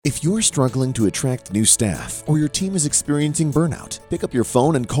If you're struggling to attract new staff or your team is experiencing burnout, pick up your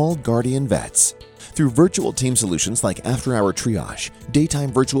phone and call Guardian Vets. Through virtual team solutions like after-hour triage,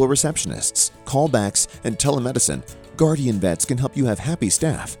 daytime virtual receptionists, callbacks, and telemedicine, Guardian Vets can help you have happy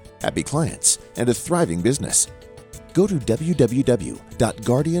staff, happy clients, and a thriving business. Go to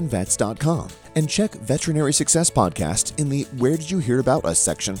www.guardianvets.com and check Veterinary Success Podcast in the Where Did You Hear About Us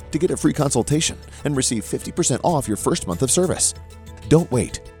section to get a free consultation and receive 50% off your first month of service. Don't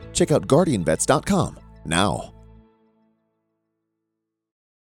wait. Check out guardianvets.com now.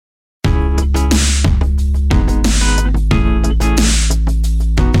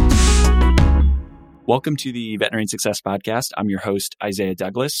 Welcome to the Veterinary Success Podcast. I'm your host, Isaiah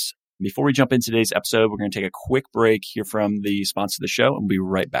Douglas. Before we jump into today's episode, we're going to take a quick break, hear from the sponsor of the show, and we'll be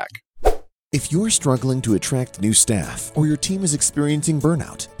right back. If you're struggling to attract new staff or your team is experiencing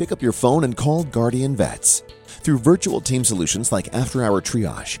burnout, pick up your phone and call Guardian Vets. Through virtual team solutions like after-hour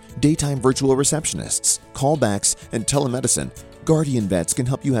triage, daytime virtual receptionists, callbacks, and telemedicine, Guardian Vets can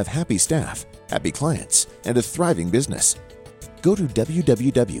help you have happy staff, happy clients, and a thriving business. Go to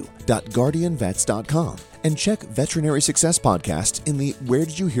www.guardianvets.com and check Veterinary Success Podcast in the Where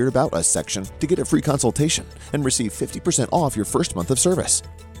Did You Hear About Us section to get a free consultation and receive 50% off your first month of service.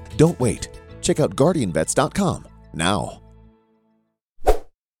 Don't wait. Check out guardianvets.com now.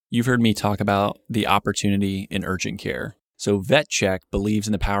 You've heard me talk about the opportunity in urgent care. So VetCheck believes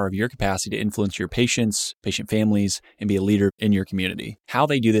in the power of your capacity to influence your patients, patient families, and be a leader in your community. How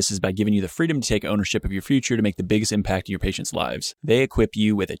they do this is by giving you the freedom to take ownership of your future to make the biggest impact in your patients' lives. They equip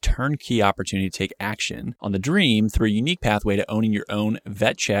you with a turnkey opportunity to take action on the dream through a unique pathway to owning your own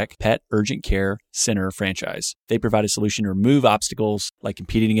VetCheck Pet Urgent Care Center franchise. They provide a solution to remove obstacles like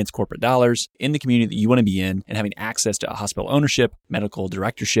competing against corporate dollars in the community that you want to be in and having access to hospital ownership, medical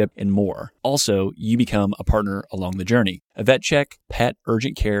directorship, and more. Also, you become a partner along the journey. A VetCheck Pet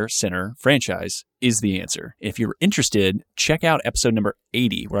Urgent Care Center franchise is the answer. If you're interested, check out episode number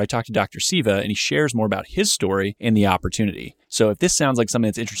 80, where I talked to Dr. Siva and he shares more about his story and the opportunity. So if this sounds like something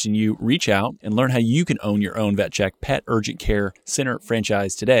that's interesting to you, reach out and learn how you can own your own VetCheck Pet Urgent Care Center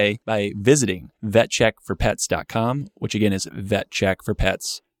franchise today by visiting vetcheckforpets.com, which again is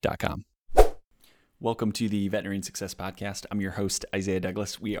vetcheckforpets.com. Welcome to the Veterinary Success Podcast. I'm your host, Isaiah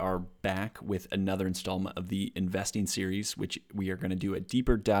Douglas. We are back with another installment of the investing series, which we are going to do a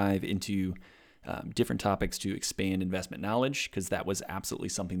deeper dive into different topics to expand investment knowledge, because that was absolutely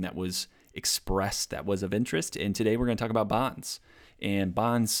something that was expressed that was of interest. And today we're going to talk about bonds. And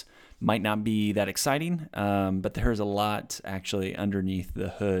bonds might not be that exciting, but there's a lot actually underneath the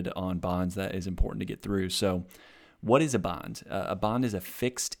hood on bonds that is important to get through. So what is a bond? A bond is a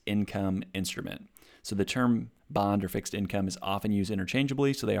fixed income instrument. So the term bond or fixed income is often used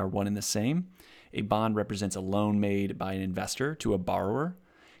interchangeably, so they are one and the same. A bond represents a loan made by an investor to a borrower,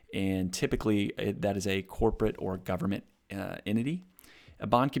 and typically that is a corporate or government entity. A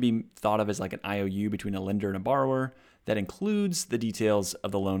bond can be thought of as like an IOU between a lender and a borrower that includes the details of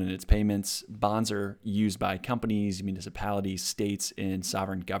the loan and its payments. Bonds are used by companies, municipalities, states, and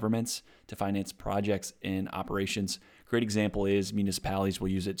sovereign governments to finance projects and operations. Great example is municipalities will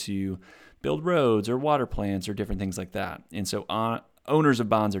use it to build roads or water plants or different things like that. And so owners of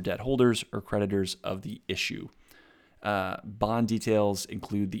bonds are debt holders or creditors of the issue. Bond details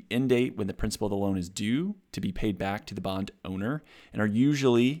include the end date when the principal of the loan is due to be paid back to the bond owner, and are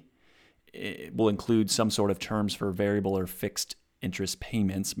usually it will include some sort of terms for variable or fixed interest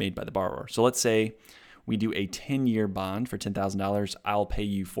payments made by the borrower. So let's say we do a 10-year bond for $10,000. I'll pay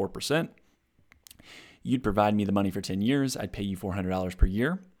you 4%. You'd provide me the money for 10 years. I'd pay you $400 per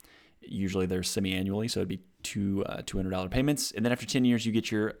year. Usually they're semi-annually, so it'd be two $200 payments. And then after 10 years, you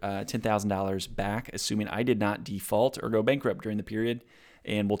get your $10,000 back, assuming I did not default or go bankrupt during the period.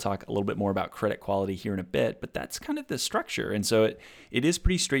 And we'll talk a little bit more about credit quality here in a bit, but that's kind of the structure. And so it is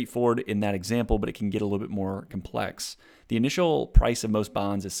pretty straightforward in that example, but it can get a little bit more complex. The initial price of most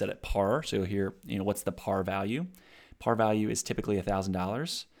bonds is set at par. So you'll hear, what's the par value? Par value is typically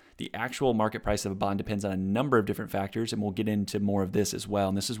 $1,000. The actual market price of a bond depends on a number of different factors, and we'll get into more of this as well.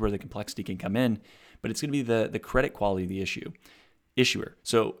 And this is where the complexity can come in, but it's going to be the credit quality of the issuer.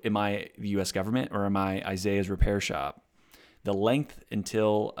 So am I the U.S. government or am I Isaiah's repair shop? The length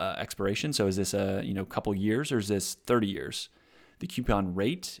until expiration. So is this a couple years or is this 30 years? The coupon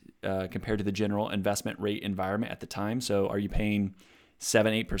rate compared to the general investment rate environment at the time. So are you paying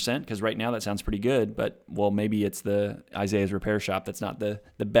 7-8%? Because right now that sounds pretty good, but maybe it's the Isaiah's repair shop that's not the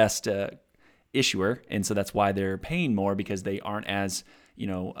best issuer, and so that's why they're paying more, because they aren't as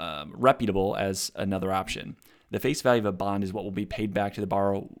reputable as another option. The face value of a bond is what will be paid back to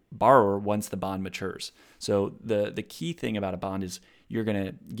the borrower once the bond matures. So the key thing about a bond is you're going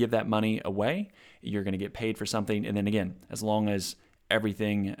to give that money away. You're going to get paid for something. And then again, as long as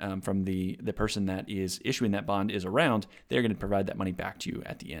everything from the person that is issuing that bond is around, they're going to provide that money back to you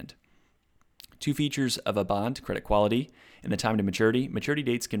at the end. Two features of a bond: credit quality and the time to maturity. Maturity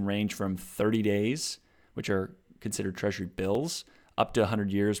dates can range from 30 days, which are considered treasury bills, up to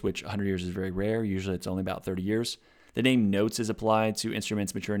 100 years, which 100 years is very rare. Usually it's only about 30 years. The name notes is applied to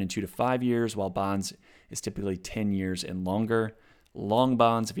instruments maturing in 2 to 5 years, while bonds is typically 10 years and longer. Long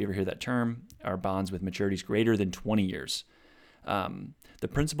bonds, if you ever hear that term, are bonds with maturities greater than 20 years. The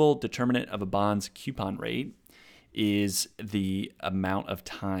principal determinant of a bond's coupon rate is the amount of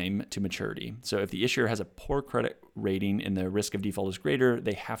time to maturity. So if the issuer has a poor credit rating and the risk of default is greater,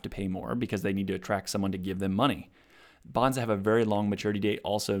 they have to pay more because they need to attract someone to give them money. Bonds that have a very long maturity date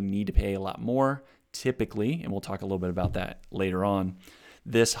also need to pay a lot more, typically, and we'll talk a little bit about that later on.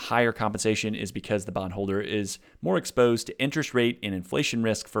 This higher compensation is because the bondholder is more exposed to interest rate and inflation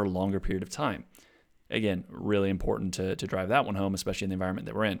risk for a longer period of time. Again, really important to drive that one home, especially in the environment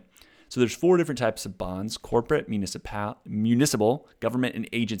that we're in. So there's 4 different types of bonds: corporate, municipal, government, and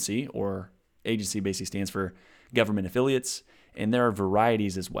agency, or agency basically stands for government affiliates, and there are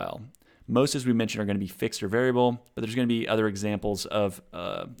varieties as well. Most, as we mentioned, are going to be fixed or variable, but there's going to be other examples of,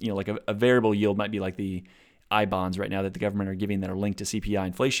 like a variable yield might be like the I bonds right now that the government are giving that are linked to CPI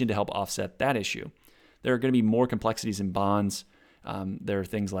inflation to help offset that issue. There are going to be more complexities in bonds. There are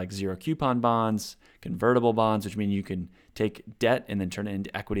things like zero coupon bonds, convertible bonds, which mean you can take debt and then turn it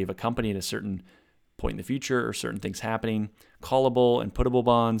into equity of a company at a certain point in the future or certain things happening, callable and puttable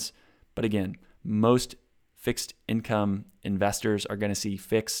bonds. But again, most fixed income investors are going to see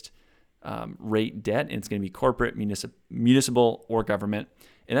fixed rate debt, and it's going to be corporate, municipal, or government.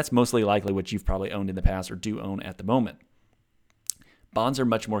 And that's mostly likely what you've probably owned in the past or do own at the moment. Bonds are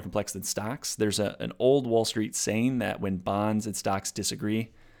much more complex than stocks. There's an old Wall Street saying that when bonds and stocks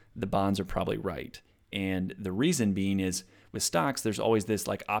disagree, the bonds are probably right. And the reason being is with stocks, there's always this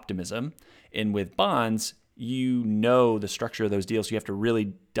like optimism. And with bonds, you know the structure of those deals. So you have to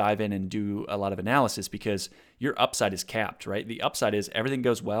really dive in and do a lot of analysis because your upside is capped, right? The upside is everything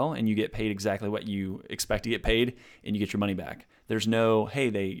goes well and you get paid exactly what you expect to get paid and you get your money back. There's no, hey,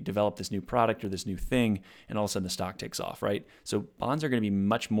 they developed this new product or this new thing and all of a sudden the stock takes off, right? So bonds are going to be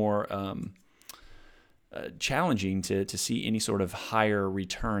much more challenging to see any sort of higher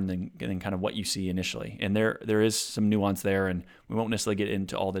return than kind of what you see initially. And there is some nuance there, and we won't necessarily get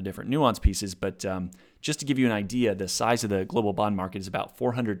into all the different nuance pieces, but just to give you an idea, the size of the global bond market is about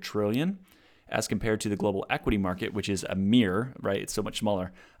 $400 trillion as compared to the global equity market, which is a mere, right? It's so much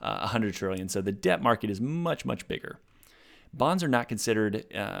smaller, $100 trillion. So the debt market is much, much bigger. Bonds are not considered,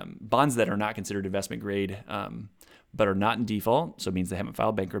 bonds that are not considered investment grade, but are not in default, so it means they haven't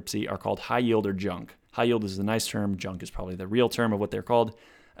filed bankruptcy, are called high yield or junk. High yield is a nice term. Junk is probably the real term of what they're called.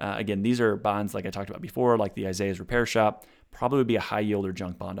 Again, these are bonds like I talked about before, like the Isaiah's Repair Shop, probably would be a high yield or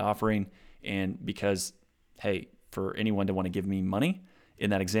junk bond offering. And because, hey, for anyone to want to give me money, in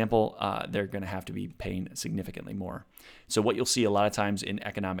that example, they're going to have to be paying significantly more. So what you'll see a lot of times in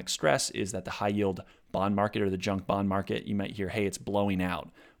economic stress is that the high yield bond market or the junk bond market, you might hear, hey, it's blowing out.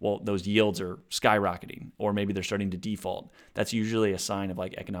 Well, those yields are skyrocketing, or maybe they're starting to default. That's usually a sign of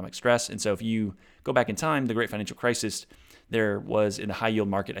like economic stress. And so if you go back in time, the great financial crisis, there was in the high yield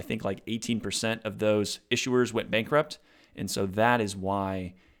market, I think like 18% of those issuers went bankrupt. And so that is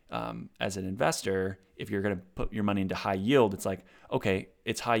why, as an investor, if you're going to put your money into high yield, it's like, okay,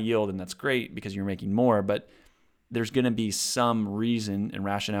 it's high yield and that's great because you're making more, but there's going to be some reason and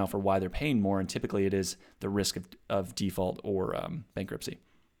rationale for why they're paying more. And typically it is the risk of default or bankruptcy.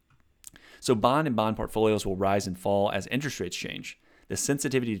 So bond and bond portfolios will rise and fall as interest rates change. The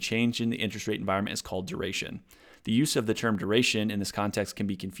sensitivity to change in the interest rate environment is called duration. The use of the term duration in this context can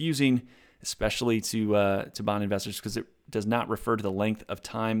be confusing, especially to bond investors, because it does not refer to the length of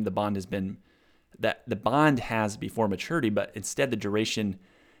time the bond has before maturity, but instead the duration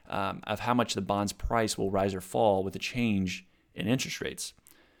of how much the bond's price will rise or fall with a change in interest rates.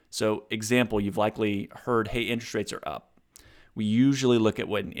 So example, you've likely heard, hey, interest rates are up. We usually look at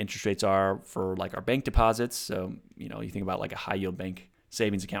what interest rates are for like our bank deposits. So, you think about like a high yield bank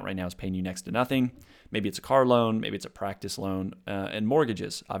savings account right now is paying you next to nothing. Maybe it's a car loan, maybe it's a practice loan, and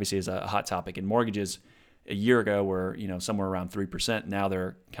mortgages obviously is a hot topic. And mortgages a year ago were, somewhere around 3%. Now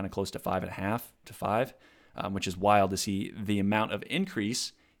they're kind of close to 5.5 to 5, which is wild to see the amount of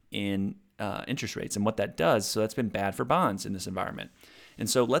increase in interest rates and what that does. So that's been bad for bonds in this environment. And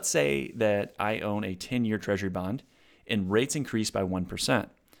so let's say that I own a 10-year treasury bond and rates increase by 1%.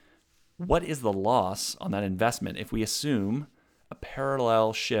 What is the loss on that investment if we assume a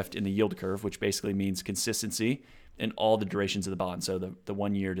parallel shift in the yield curve, which basically means consistency in all the durations of the bond. So the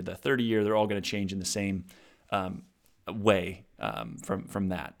 1 year to the 30 year, they're all going to change in the same way from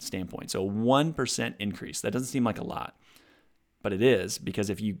that standpoint. So 1% increase, that doesn't seem like a lot, but it is, because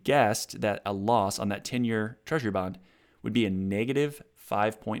if you guessed that a loss on that 10-year treasury bond would be a negative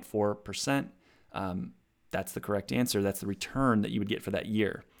 5.4%, that's the correct answer. That's the return that you would get for that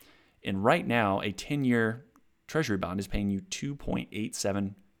year. And right now, a 10-year treasury bond is paying you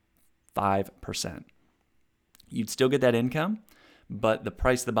 2.875%. You'd still get that income, but the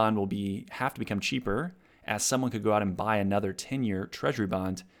price of the bond will have to become cheaper, as someone could go out and buy another 10-year treasury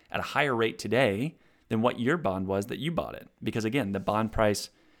bond at a higher rate today than what your bond was that you bought it. Because again, the bond price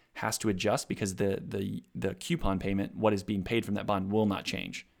has to adjust because the coupon payment, what is being paid from that bond, will not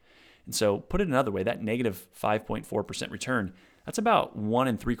change. And so put it another way, that negative 5.4% return, that's about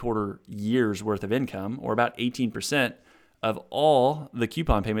 1 3/4 years worth of income, or about 18% of all the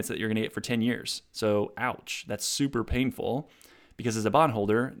coupon payments that you're going to get for 10 years. So ouch, that's super painful, because as a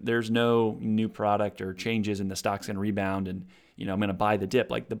bondholder, there's no new product or changes and the stock's going to rebound and I'm going to buy the dip.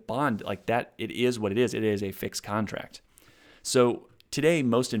 Like the bond, like that, it is what it is. It is a fixed contract. So today,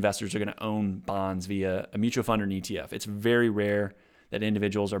 most investors are going to own bonds via a mutual fund or an ETF. It's very rare that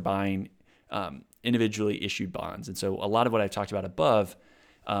individuals are buying individually issued bonds. And so a lot of what I've talked about above,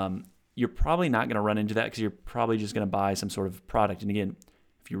 you're probably not going to run into that, because you're probably just going to buy some sort of product. And again,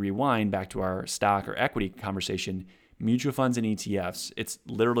 if you rewind back to our stock or equity conversation, mutual funds and ETFs, it's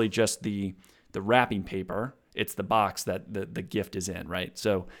literally just the wrapping paper. It's the box that the gift is in, right?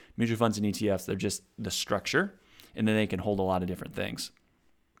 So mutual funds and ETFs, they're just the structure, and then they can hold a lot of different things.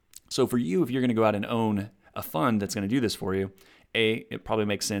 So for you, if you're going to go out and own a fund that's going to do this for you, A, it probably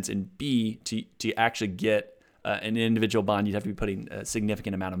makes sense, and B, to actually get an individual bond, you'd have to be putting a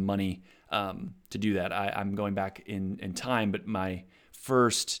significant amount of money to do that. I'm going back in time, but my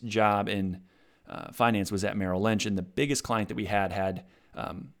first job in finance was at Merrill Lynch, and the biggest client that we had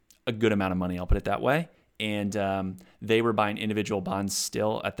a good amount of money, I'll put it that way. And they were buying individual bonds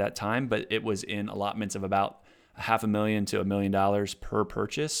still at that time, but it was in allotments of about $500,000 to $1 million per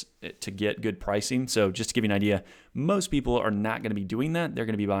purchase to get good pricing. So just to give you an idea, most people are not going to be doing that. They're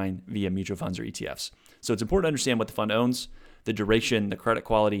going to be buying via mutual funds or ETFs. So it's important to understand what the fund owns, the duration, the credit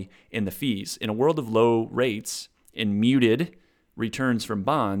quality, and the fees. In a world of low rates and muted returns from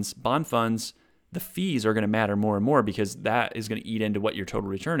bonds, bond funds, the fees are going to matter more and more, because that is going to eat into what your total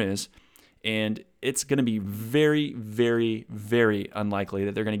return is. And it's going to be very, very, very unlikely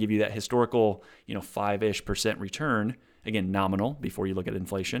that they're going to give you that historical, 5-ish% return, again, nominal, before you look at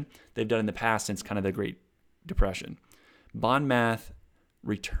inflation, they've done in the past since kind of the Great Depression. Bond math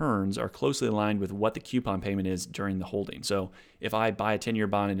returns are closely aligned with what the coupon payment is during the holding. So if I buy a 10-year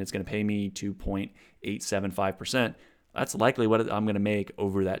bond and it's going to pay me 2.875%, that's likely what I'm going to make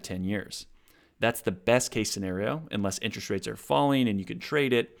over that 10 years. That's the best case scenario, unless interest rates are falling and you can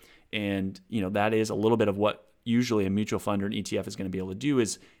trade it. And, that is a little bit of what usually a mutual fund or an ETF is going to be able to do,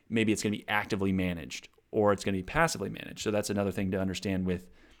 is maybe it's going to be actively managed or it's going to be passively managed. So that's another thing to understand with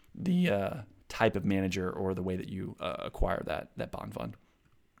the type of manager or the way that you acquire that bond fund.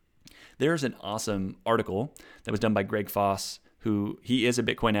 There's an awesome article that was done by Greg Foss, who he is a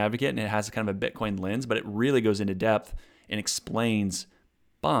Bitcoin advocate, and it has kind of a Bitcoin lens, but it really goes into depth and explains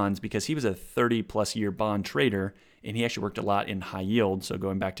bonds, because he was a 30-plus year bond trader, and he actually worked a lot in high yield, so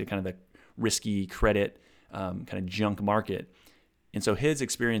going back to kind of the risky credit, kind of junk market. And so his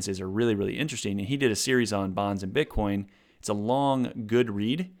experiences are really, really interesting, and he did a series on bonds and Bitcoin. It's a long, good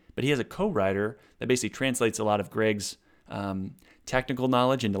read, but he has a co-writer that basically translates a lot of Greg's technical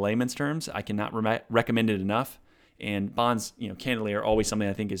knowledge into layman's terms. I cannot recommend it enough. And bonds, candidly, are always something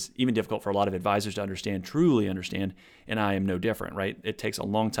I think is even difficult for a lot of advisors to understand, truly understand, and I am no different, right? It takes a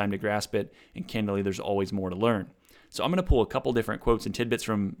long time to grasp it, and candidly, there's always more to learn. So I'm going to pull a couple different quotes and tidbits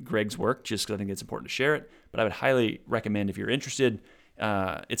from Greg's work, just because I think it's important to share it, but I would highly recommend, if you're interested,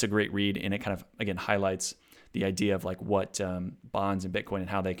 it's a great read, and it kind of, again, highlights the idea of like what bonds and Bitcoin and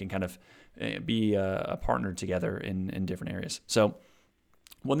how they can kind of be a partner together in different areas. So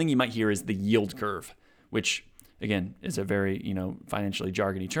one thing you might hear is the yield curve, which again is a very financially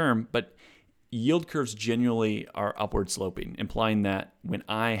jargony term, but yield curves generally are upward sloping, implying that when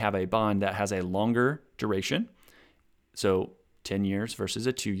I have a bond that has a longer duration, so 10 years versus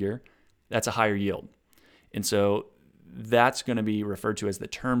a 2-year, that's a higher yield. And so that's going to be referred to as the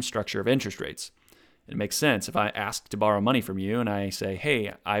term structure of interest rates. It makes sense. If I ask to borrow money from you and I say,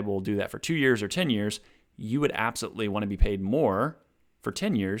 hey, I will do that for 2 years or 10 years, you would absolutely want to be paid more for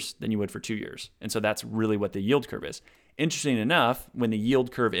 10 years than you would for 2 years. And so that's really what the yield curve is. Interesting enough, when the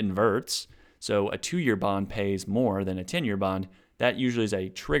yield curve inverts, so a 2-year bond pays more than a 10-year bond, that usually is a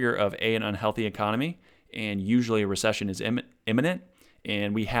trigger of an unhealthy economy, and usually a recession is imminent.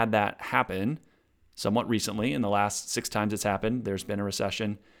 And we had that happen somewhat recently. In the last 6 times it's happened, there's been a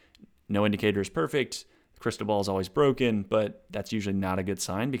recession. No indicator is perfect. The crystal ball is always broken, but that's usually not a good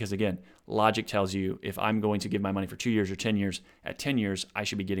sign because, again, logic tells you if I'm going to give my money for 2 years or 10 years, at 10 years, I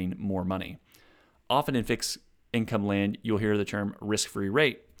should be getting more money. Often in fixed income land, you'll hear the term risk-free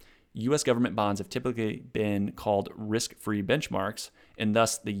rate. U.S. government bonds have typically been called risk-free benchmarks, and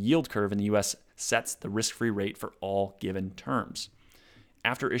thus the yield curve in the U.S. sets the risk-free rate for all given terms.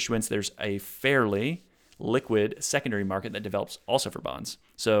 After issuance, there's a fairly liquid secondary market that develops also for bonds.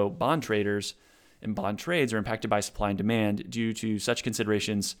 So bond traders and bond trades are impacted by supply and demand due to such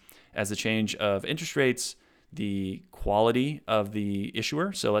considerations as the change of interest rates, the quality of the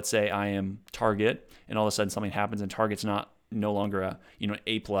issuer. So let's say I am Target, and all of a sudden something happens and Target's no longer an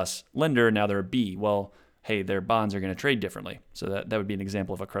A+ lender, now they're a B. Well, hey, their bonds are going to trade differently. So that would be an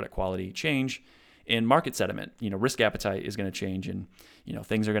example of a credit quality change. In market sentiment, risk appetite is going to change, and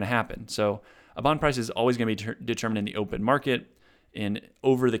things are going to happen. So a bond price is always going to be determined in the open market, in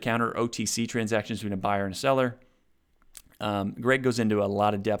over-the-counter OTC transactions between a buyer and a seller. Greg goes into a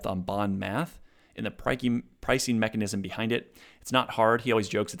lot of depth on bond math and the pricing mechanism behind it. It's not hard. He always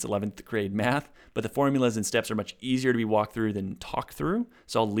jokes it's 11th grade math, but the formulas and steps are much easier to be walked through than talked through.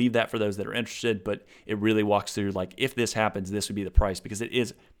 So I'll leave that for those that are interested, but it really walks through, like, if this happens, this would be the price, because it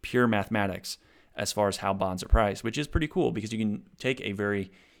is pure mathematics as far as how bonds are priced, which is pretty cool because you can take a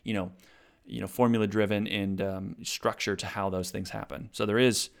very, formula-driven and structure to how those things happen. So there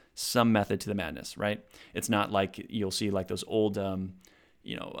is some method to the madness, right? It's not like you'll see like those old,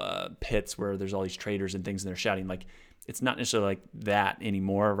 pits where there's all these traders and things and they're shouting. Like, it's not necessarily like that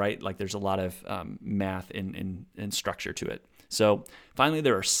anymore, right? Like, there's a lot of math and structure to it. So finally,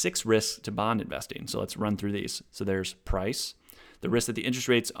 there are 6 risks to bond investing. So let's run through these. So there's price, the risk that the interest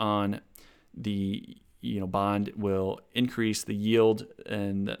rates on the bond will increase the yield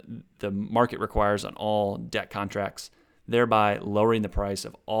and the market requires on all debt contracts, thereby lowering the price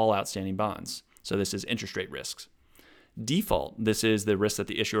of all outstanding bonds. So this is interest rate risks. Default, this is the risk that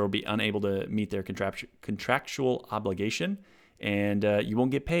the issuer will be unable to meet their contractual obligation and you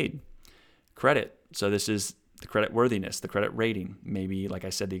won't get paid. Credit, so this is the credit worthiness, the credit rating. Maybe, like I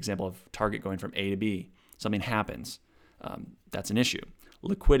said, the example of Target going from A to B. Something happens. That's an issue.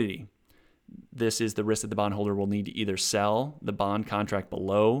 Liquidity. This is the risk that the bondholder will need to either sell the bond contract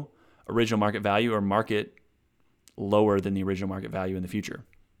below original market value or market lower than the original market value in the future.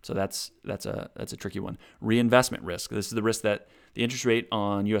 So that's a tricky one. Reinvestment risk. This is the risk that the interest rate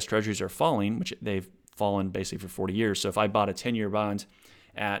on U.S. Treasuries are falling, which they've fallen basically for 40 years. So if I bought a 10-year bond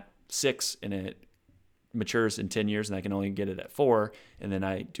at 6 and it matures in 10 years and I can only get it at 4, and then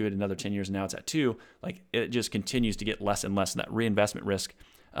I do it another 10 years and now it's at 2, like, it just continues to get less and less. And that reinvestment risk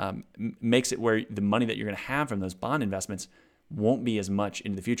makes it where the money that you're going to have from those bond investments won't be as much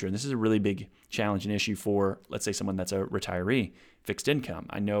into the future. And this is a really big challenge and issue for, let's say, someone that's a retiree, fixed income.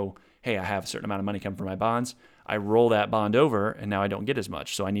 I know, hey, I have a certain amount of money coming from my bonds. I roll that bond over and now I don't get as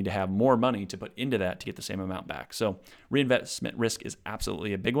much. So I need to have more money to put into that to get the same amount back. So reinvestment risk is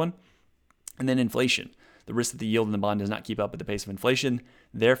absolutely a big one. And then inflation. The risk that the yield in the bond does not keep up with the pace of inflation,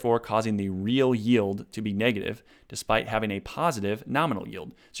 therefore causing the real yield to be negative despite having a positive nominal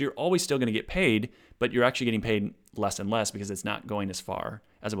yield. So you're always still going to get paid, but you're actually getting paid less and less because it's not going as far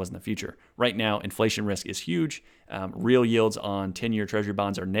as it was in the future. Right now, inflation risk is huge. Real yields on 10-year Treasury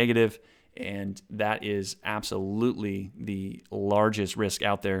bonds are negative, and that is absolutely the largest risk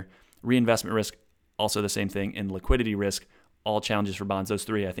out there. Reinvestment risk, also the same thing, and liquidity risk, all challenges for bonds. Those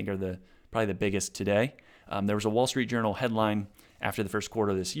 3, I think, are probably the biggest today. There was a Wall Street Journal headline after the first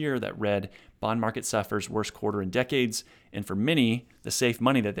quarter of this year that read, "Bond market suffers worst quarter in decades." And for many, the safe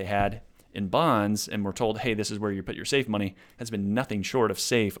money that they had in bonds and were told, hey, this is where you put your safe money, has been nothing short of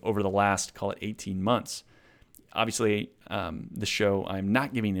safe over the last, call it 18 months. Obviously, the show I'm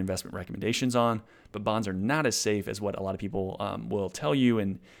not giving investment recommendations on, but bonds are not as safe as what a lot of people will tell you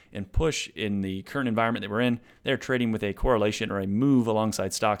and push in the current environment that we're in. They're trading with a correlation or a move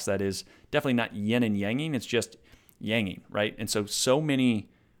alongside stocks that is definitely not yin and yanging. It's just yanging, right? And so many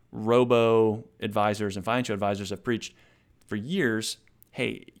robo-advisors and financial advisors have preached for years,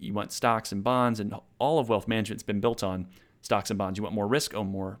 hey, you want stocks and bonds, and all of wealth management's been built on stocks and bonds. You want more risk, own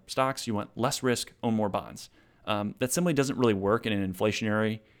more stocks. You want less risk, own more bonds. That simply doesn't really work in an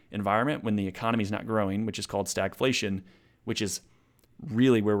inflationary environment when the economy is not growing, which is called stagflation, which is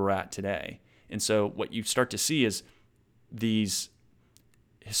really where we're at today. And so what you start to see is these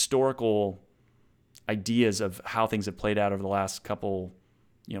historical ideas of how things have played out over the last couple,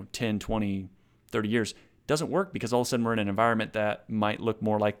 10, 20, 30 years doesn't work because all of a sudden we're in an environment that might look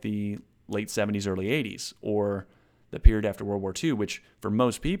more like the late 70s, early 80s, or the period after World War II, which for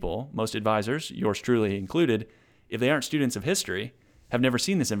most people, most advisors, yours truly included, if they aren't students of history, have never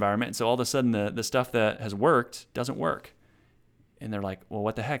seen this environment. And so all of a sudden the stuff that has worked doesn't work. And they're like, well,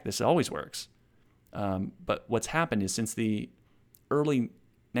 what the heck? This always works. But what's happened is since the early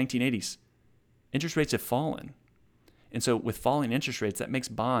 1980s, interest rates have fallen. And so with falling interest rates, that makes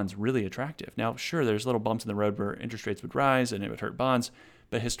bonds really attractive. Now, sure, there's little bumps in the road where interest rates would rise and it would hurt bonds,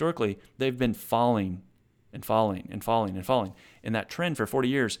 but historically, they've been falling and falling and falling and falling. And that trend for 40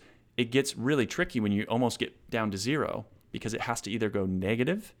 years, it gets really tricky when you almost get down to zero because it has to either go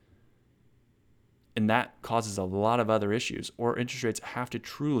negative, and that causes a lot of other issues, or interest rates have to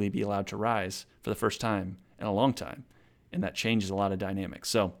truly be allowed to rise for the first time in a long time, and that changes a lot of dynamics.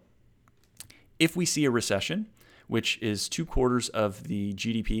 So if we see a recession, which is 2/4 of the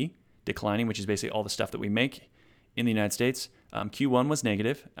GDP declining, which is basically all the stuff that we make in the United States. Q1 was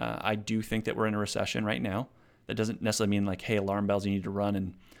negative. I do think that we're in a recession right now. That doesn't necessarily mean like, hey, alarm bells, you need to run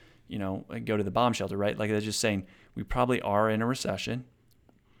and, go to the bomb shelter, right? Like that's just saying we probably are in a recession.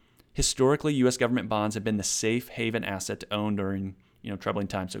 Historically, U.S. government bonds have been the safe haven asset to own during, troubling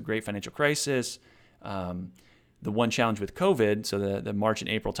times. So great financial crisis. The one challenge with COVID, so the March and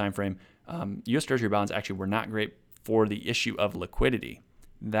April timeframe, U.S. Treasury bonds actually were not great for the issue of liquidity.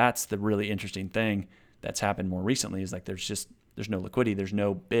 That's the really interesting thing that's happened more recently is like there's no liquidity, there's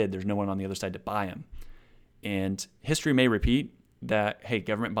no bid, there's no one on the other side to buy them. And history may repeat that, hey,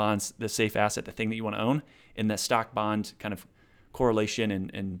 government bonds, the safe asset, the thing that you want to own, and that stock bond kind of correlation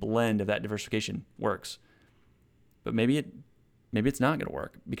and blend of that diversification works. But maybe it's not going to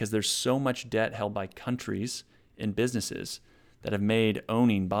work because there's so much debt held by countries and businesses that have made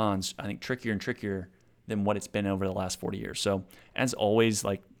owning bonds, I think, trickier and trickier than what it's been over the last 40 years. So as always,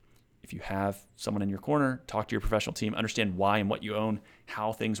 like if you have someone in your corner, talk to your professional team, understand why and what you own,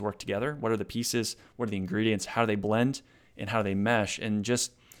 how things work together, what are the pieces, what are the ingredients, how do they blend, and how do they mesh, and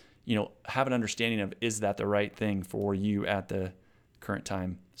just, have an understanding of, is that the right thing for you at the current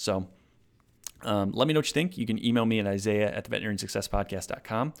time? So let me know what you think. You can email me at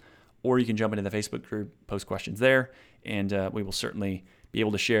Isaiah@theveterinariansuccesspodcast.com, or you can jump into the Facebook group, post questions there, and we will certainly be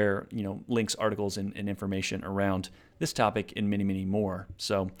able to share, links, articles, and information around this topic and many, many more.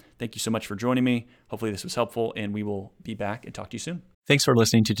 So thank you so much for joining me. Hopefully this was helpful, and we will be back and talk to you soon. Thanks for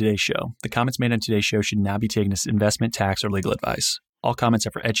listening to today's show. The comments made on today's show should not be taken as investment, tax, or legal advice. All comments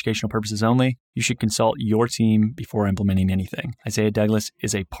are for educational purposes only. You should consult your team before implementing anything. Isaiah Douglas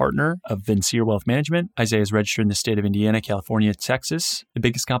is a partner of Vincere Wealth Management. Isaiah is registered in the state of Indiana, California, Texas. The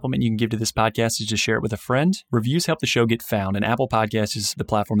biggest compliment you can give to this podcast is to share it with a friend. Reviews help the show get found, and Apple Podcasts is the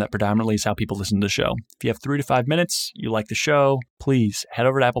platform that predominantly is how people listen to the show. If you have 3 to 5 minutes, you like the show, please head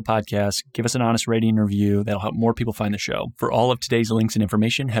over to Apple Podcasts, give us an honest rating and review. That'll help more people find the show. For all of today's links and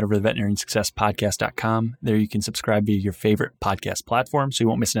information, head over to veterinariansuccesspodcast.com. There you can subscribe via your favorite podcast platform so you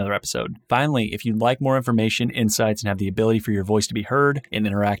won't miss another episode. Finally, if you'd like more information, insights, and have the ability for your voice to be heard and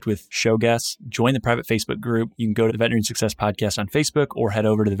interact with show guests, join the private Facebook group. You can go to the Veterinarian Success Podcast on Facebook or head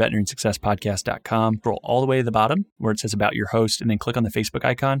over to the veterinariansuccesspodcast.com. Scroll all the way to the bottom where it says about your host and then click on the Facebook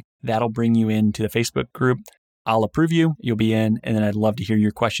icon. That'll bring you into the Facebook group. I'll approve you, you'll be in, and then I'd love to hear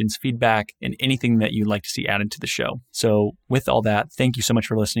your questions, feedback, and anything that you'd like to see added to the show. So with all that, thank you so much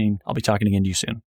for listening. I'll be talking again to you soon.